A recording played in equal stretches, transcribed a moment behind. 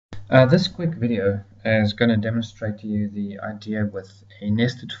This quick video is going to demonstrate to you the idea with a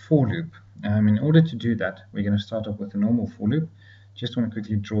nested for loop. In order to do that, we're going to start off with a normal for loop. Just want to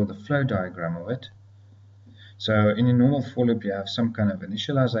quickly draw the flow diagram of it. So in a normal for loop, you have some kind of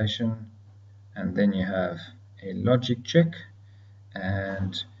initialization, and then you have a logic check,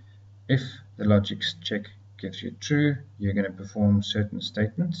 and if the logic check gives you true, you're going to perform certain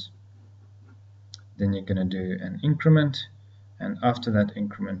statements. Then you're going to do an increment, and after that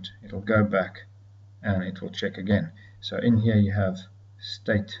increment it'll go back and it will check again. So in here you have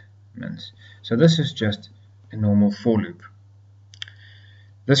statements. So this is just a normal for loop.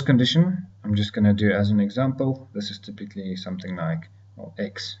 This condition I'm just going to do as an example. This is typically something like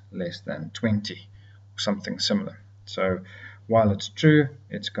x less than 20 or something similar. So while it's true,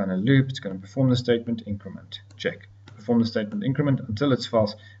 it's going to loop, it's going to perform the statement increment check, perform the statement increment until it's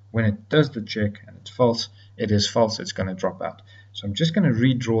false. When it does the check and it's false, it is false, it's going to drop out. So I'm just going to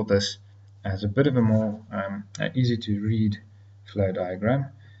redraw this as a bit of a more easy to read flow diagram.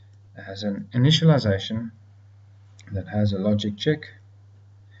 It has an initialization that has a logic check.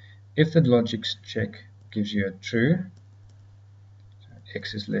 If the logic check gives you a true, so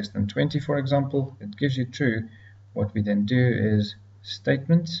x is less than 20 for example, it gives you true, what we then do is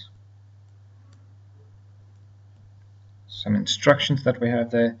statements, some instructions that we have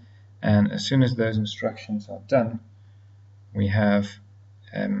there, and as soon as those instructions are done, we have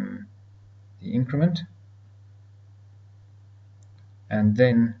the increment, and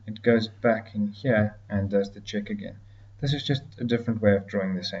then it goes back in here and does the check again. This is just a different way of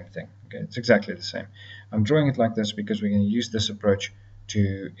drawing the same thing. Okay, it's exactly the same. I'm drawing it like this because we're going to use this approach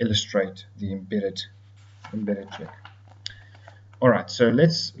to illustrate the embedded check. Alright, so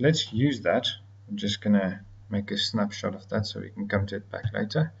let's use that. I'm just going to make a snapshot of that so we can come to it back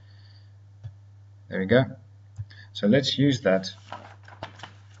later. There we go. So let's use that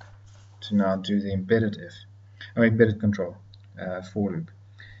to now do the embedded control for loop.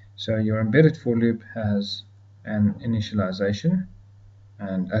 So your embedded for loop has an initialization,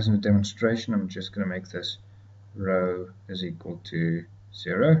 and as in a demonstration I'm just going to make this row is equal to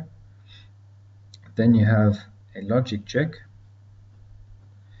 0. Then you have a logic check.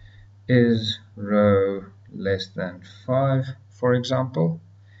 Is row less than 5, for example?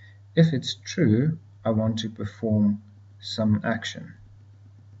 If it's true, I want to perform some action.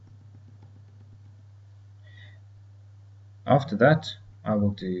 After that, I will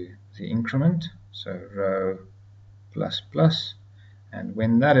do the increment, so row plus plus, and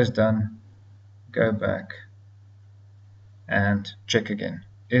when that is done, go back and check again.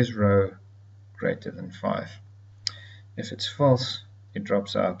 Is row greater than 5? If it's false, it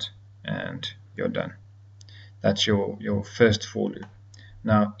drops out and you're done. That's your first for loop.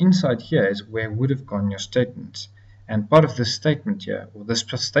 Now inside here is where would have gone your statements, and part of this statement here, or this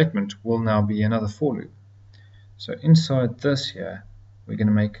statement, will now be another for loop. So inside this here we're going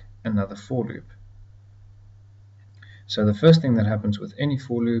to make another for loop. So the first thing that happens with any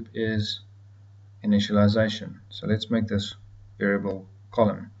for loop is initialization. So let's make this variable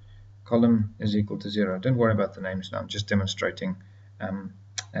column. Column is equal to 0. Don't worry about the names now, I'm just demonstrating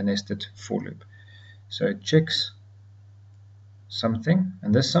a nested for loop. So it checks something,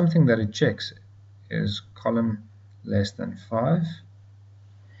 and this something that it checks is column less than 5.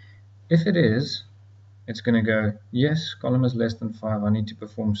 If it is, it's going to go, yes, column is less than 5, I need to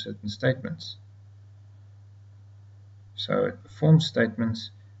perform certain statements. So it performs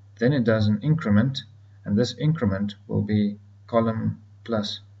statements, then it does an increment, and this increment will be column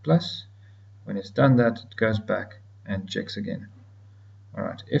plus plus. When it's done that, it goes back and checks again.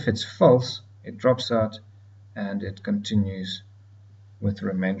 Alright, if it's false, it drops out and it continues with the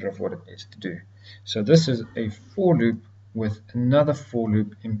remainder of what it needs to do. So this is a for loop with another for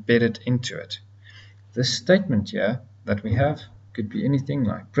loop embedded into it. This statement here that we have could be anything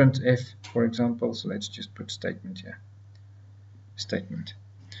like printf, for example. So let's just put statement here. Statement.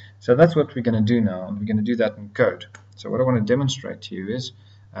 So that's what we're going to do now, and we're going to do that in code. So what I want to demonstrate to you is,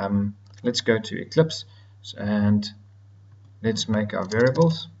 let's go to Eclipse and let's make our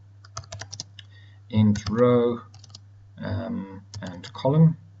variables int row and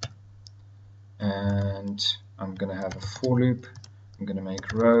column, and I'm going to have a for loop. I'm going to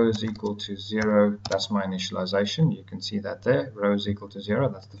make row is equal to 0. That's my initialization. You can see that there. Row is equal to 0.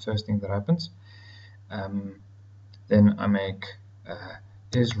 That's the first thing that happens. Then I make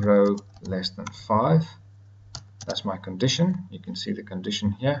is row less than 5. That's my condition. You can see the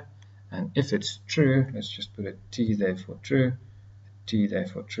condition here. And if it's true, let's just put a T there for true, a T there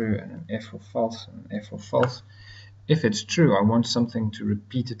for true, and an F for false, and an F for false. If it's true, I want something to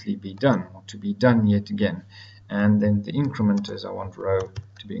repeatedly be done, or to be done yet again. and then the increment is I want row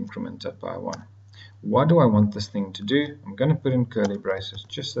to be incremented by 1. What do I want this thing to do? I'm going to put in curly braces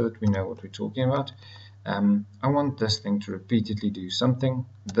just so that we know what we're talking about. I want this thing to repeatedly do something.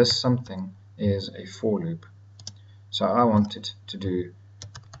 This something is a for loop. So I want it to do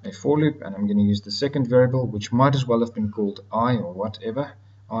a for loop, and I'm going to use the second variable, which might as well have been called I or whatever,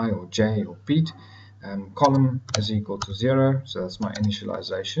 I or J or Pete. Column is equal to 0, so that's my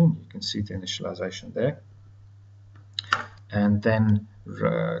initialization. You can see the initialization there. And then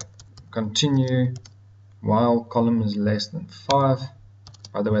continue while column is less than 5.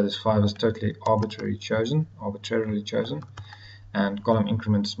 By the way, this 5 is totally arbitrarily chosen, and column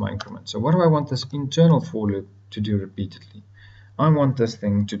increment is my increment. So what do I want this internal for loop to do repeatedly? I want this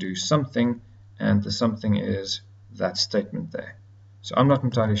thing to do something, and the something is that statement there. So I'm not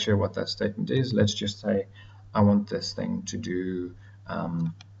entirely sure what that statement is. Let's just say I want this thing to do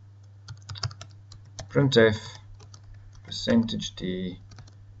printf %d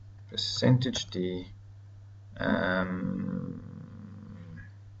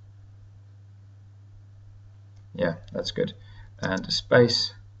yeah, that's good, and a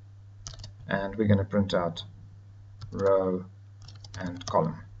space, and we're going to print out row and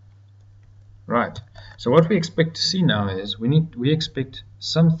column. Right, so what we expect to see now is we expect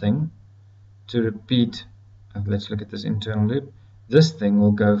something to repeat. Let's look at this internal loop. This thing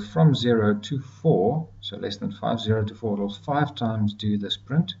will go from 0 to 4, so less than 5, 0 to 4. It will 5 times do this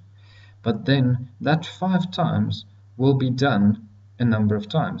print, but then that 5 times will be done a number of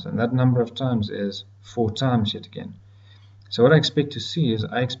times, and that number of times is 4 times yet again. So what I expect to see is,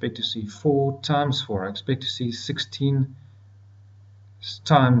 I expect to see 4 times 4. I expect to see 16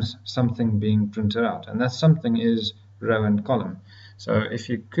 times something being printed out, and that something is row and column. So if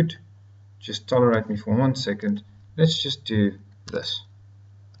you could just tolerate me for 1 second, let's just do this.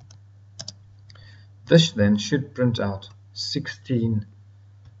 This then should print out 16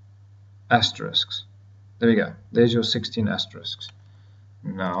 asterisks. There we go. There's your 16 asterisks.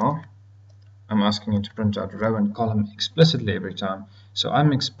 Now I'm asking it to print out row and column explicitly every time, so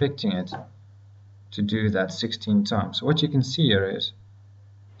I'm expecting it to do that 16 times. So what you can see here is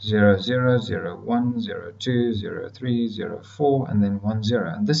 0, 0, 0, 1, 0, 2, 0, 3, 0, 4, and then 1,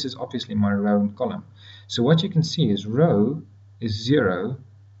 0. And this is obviously my row and column. So what you can see is row is 0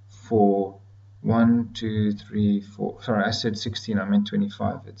 for 1, 2, 3, 4. Sorry, I said 16, I meant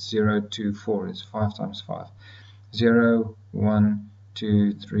 25. It's 0, 2, 4. It's 5 times 5. 0, 1,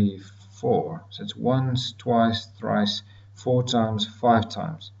 2, 3, 4. So it's once, twice, thrice, 4 times, 5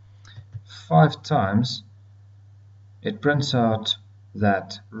 times. 5 times it prints out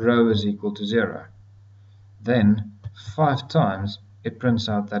that row is equal to 0. Then 5 times it prints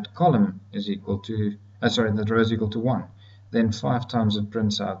out that column is equal to, that row is equal to 1. Then 5 times it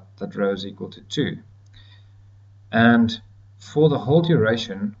prints out that row is equal to 2. And for the whole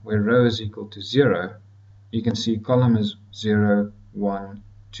duration, where row is equal to 0, you can see column is 0, 1,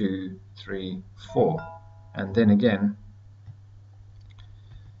 2, 3, 4. And then again,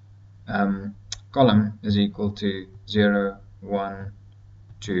 column is equal to 0, 1,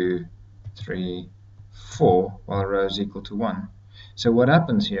 2, 3, 4, while row is equal to 1. So what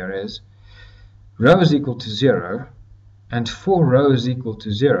happens here is row is equal to 0, and for row is equal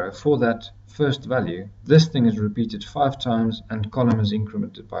to 0, for that first value, this thing is repeated 5 times, and column is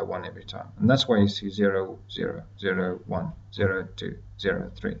incremented by 1 every time. And that's why you see 0, 0, 0, 1, 0, 2,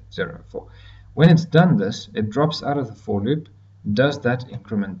 0, 3, 0, 4. When it's done this, it drops out of the for loop, does that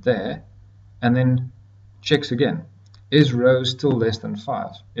increment there, and then checks again. Is row still less than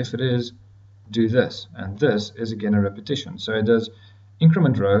 5? If it is, do this. And this is again a repetition. So it does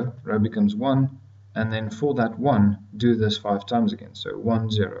increment row, row becomes 1, and then for that 1, do this 5 times again. So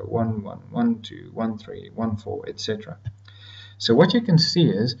 1, 0, 1, 1, 1, 2, 1, 3, 1, 4, etc. So what you can see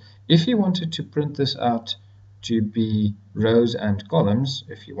is, if you wanted to print this out to be rows and columns,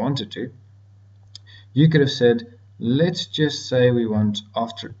 if you wanted to, you could have said, let's just say we want,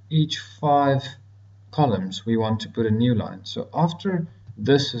 after each 5 columns, we want to put a new line. So after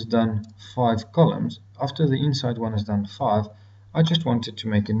this has done 5 columns, after the inside one has done 5, I just wanted to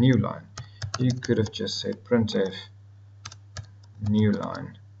make a new line. You could have just said printf new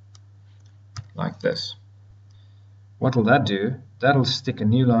line, like this. What will that do? That'll stick a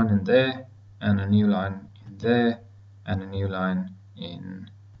new line in there, and a new line in there, and a new line in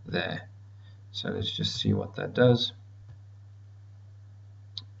there. So let's just see what that does.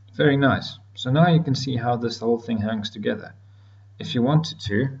 Very nice. So now you can see how this whole thing hangs together. If you wanted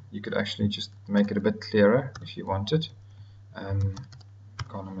to, you could actually just make it a bit clearer if you wanted.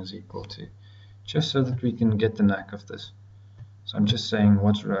 Column is equal to, just so that we can get the knack of this. So I'm just saying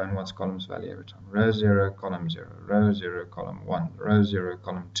what's row and what's column's value every time. Row 0, column 0, row 0, column 1, row 0,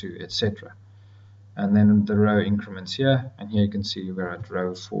 column 2, etc. And then the row increments here, and here you can see we're at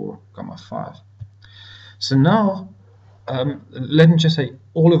row 4, 5. So now, let me just say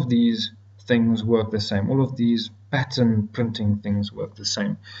all of these things work the same. All of these pattern printing things work the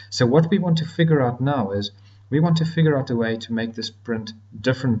same. So what we want to figure out now is we want to figure out a way to make this print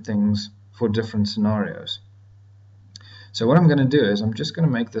different things for different scenarios. So what I'm going to do is I'm just going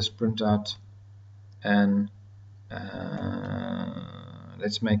to make this print out, and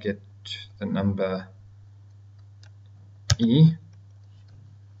let's make it the number E,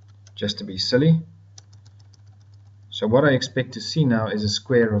 just to be silly. So what I expect to see now is a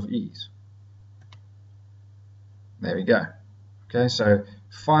square of E's. There we go. Okay, so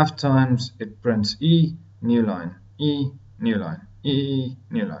 5 times it prints E, new line, E, new line, E,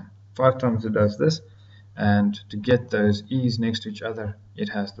 new line. 5 times it does this, and to get those E's next to each other, it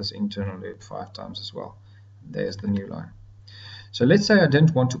has this internal loop 5 times as well. There's the new line. So let's say I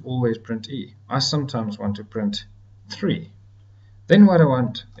don't want to always print E. I sometimes want to print 3. Then what I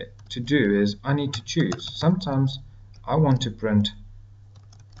want to do is I need to choose. Sometimes I want to print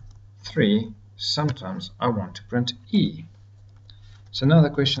 3, sometimes I want to print E. So now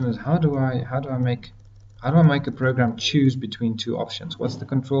the question is, how do I make a program choose between two options? What's the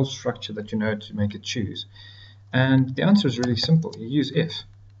control structure that you know to make it choose? And the answer is really simple. You use if,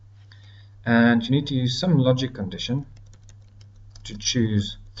 and you need to use some logic condition to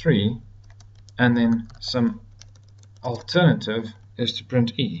choose 3, and then some alternative is to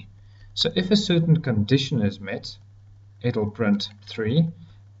print E. So if a certain condition is met, it'll print 3,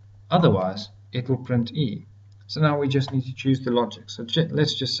 otherwise it will print E. So now we just need to choose the logic. So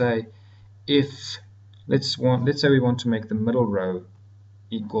let's just say let's say we want to make the middle row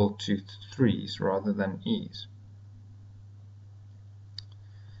equal to 3's rather than E's.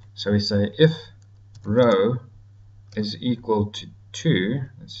 So we say if row is equal to 2,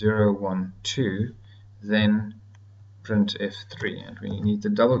 0, 1, 2, then print F3, and we need the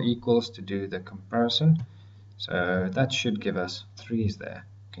double equals to do the comparison. So that should give us 3's there.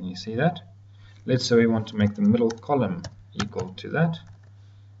 Can you see that? Let's say we want to make the middle column equal to that.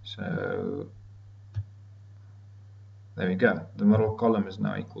 So there we go. The middle column is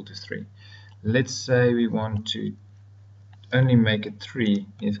now equal to 3. Let's say we want to only make it 3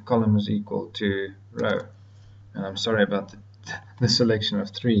 if column is equal to row. And I'm sorry about the selection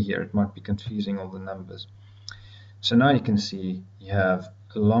of 3 here. It might be confusing all the numbers. So now you can see you have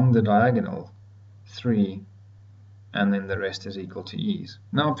along the diagonal 3, and then the rest is equal to E's.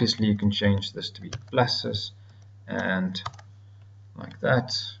 Now obviously you can change this to be pluses and like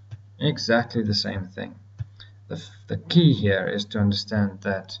that. Exactly the same thing. The key here is to understand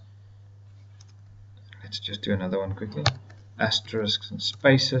that, let's just do another one quickly, asterisks and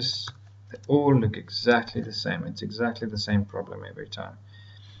spaces, they all look exactly the same. It's exactly the same problem every time.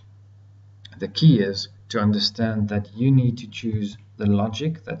 The key is to understand that you need to choose the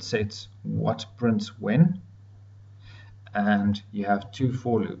logic that sets what prints when, and you have 2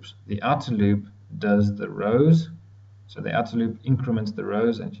 for loops. The outer loop does the rows, so the outer loop increments the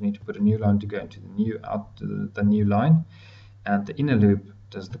rows, and you need to put a new line to go into the new line, and the inner loop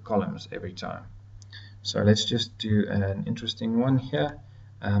does the columns every time. So let's just do an interesting one here.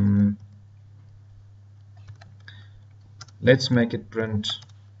 Let's make it print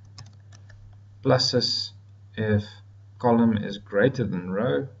pluses if column is greater than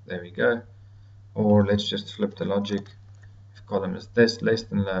row. There we go. Or let's just flip the logic. If column is less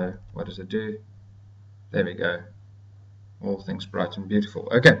than low, what does it do? There we go. All things bright and beautiful.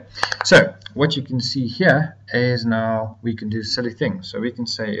 Okay, so what you can see here is now we can do silly things. So we can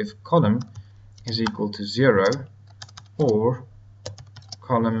say if column is equal to 0 or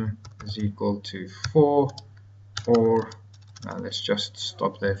column is equal to 4, or now let's just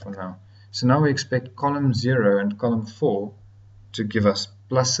stop there for now. So now we expect column 0 and column 4 to give us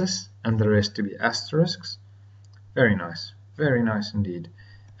pluses and the rest to be asterisks. Very nice indeed.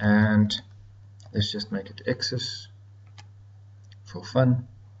 And let's just make it x's for fun.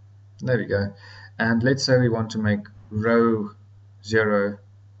 There we go. And let's say we want to make row 0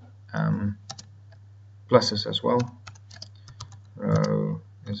 pluses as well. Row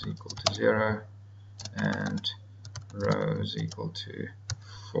is equal to 0 and row is equal to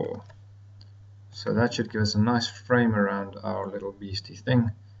 4. So that should give us a nice frame around our little beastie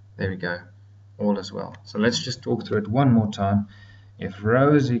thing. There we go. All as well. So let's just talk through it one more time. If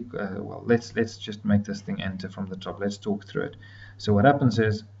row is equal, well, let's just make this thing enter from the top. Let's talk through it. So what happens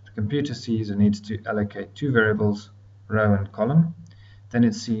is the computer sees it needs to allocate 2 variables, row and column. Then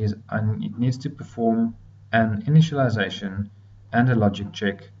it sees it needs to perform an initialization and a logic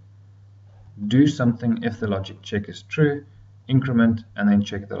check, do something if the logic check is true, increment, and then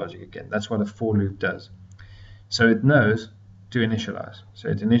check the logic again. That's what a for loop does. So it knows to initialize. So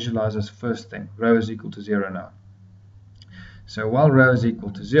it initializes first thing, row is equal to 0 now. So while row is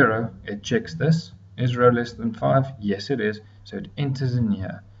equal to 0, it checks this. Is row less than 5? Yes, it is. So it enters in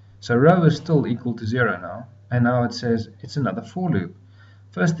here. So row is still equal to 0 now. And now it says it's another for loop.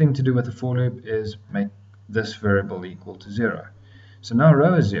 First thing to do with the for loop is make this variable equal to 0. So now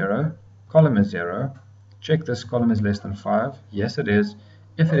row is 0, column is 0. Check this column is less than 5. Yes, it is.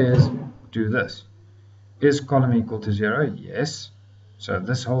 If it is, do this. Is column equal to 0? Yes. So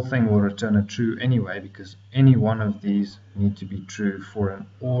this whole thing will return a true anyway, because any one of these need to be true for an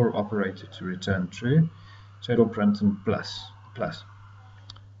OR operator to return true. So it'll print in plus.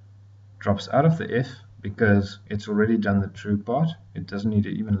 Drops out of the if because it's already done the true part. It doesn't need to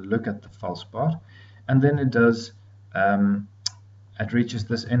even look at the false part. And then it does, it reaches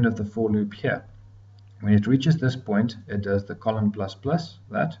this end of the for loop here. When it reaches this point, it does the column plus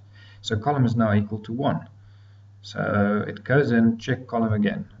that. So column is now equal to 1. So it goes in, check column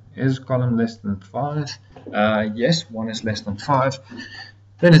again. Is column less than 5? Yes, 1 is less than 5.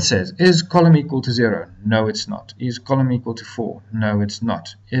 Then it says, is column equal to 0? No, it's not. Is column equal to 4? No, it's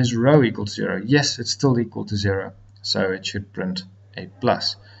not. Is row equal to 0? Yes, it's still equal to 0. So it should print a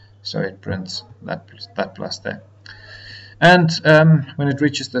plus. So it prints that plus there. And when it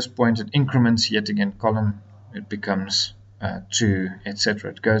reaches this point, it increments yet again column. It becomes 2,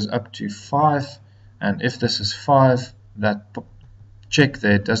 etc. It goes up to 5. And if this is 5, that check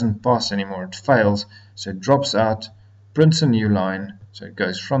there doesn't pass anymore. It fails. So it drops out, prints a new line. So it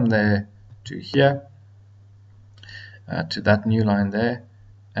goes from there to here, to that new line there.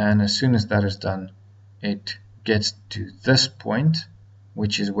 And as soon as that is done, it gets to this point,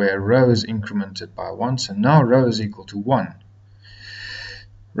 which is where row is incremented by 1. So now row is equal to 1.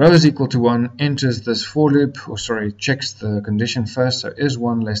 Row is equal to 1, enters this for loop, or sorry, checks the condition first. So is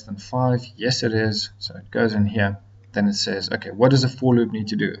 1 less than 5? Yes, it is. So it goes in here. Then it says, okay, what does a for loop need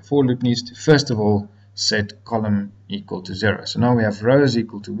to do? A for loop needs to, first of all, set column equal to 0. So now we have row is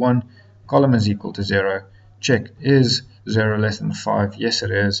equal to 1, column is equal to 0. Check, is 0 less than 5? Yes,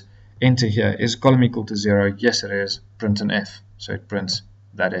 it is. Enter here, is column equal to 0? Yes, it is. Print an F. So it prints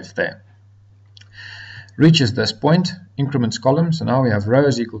that F there. Reaches this point, increments column. So now we have row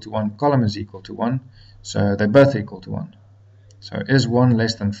is equal to 1, column is equal to 1. So they're both equal to 1. So is 1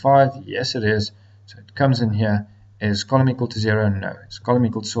 less than 5? Yes, it is. So it comes in here. Is column equal to 0? No. Is column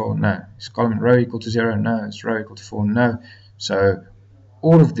equal to 4? No. Is column row equal to 0? No. Is row equal to 4? No. So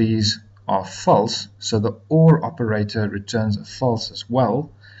all of these are false. So the OR operator returns a false as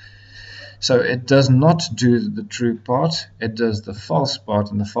well. So it does not do the true part. It does the false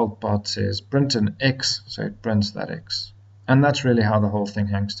part, and the false part says print an X. So it prints that X. And that's really how the whole thing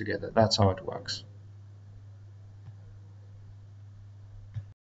hangs together. That's how it works.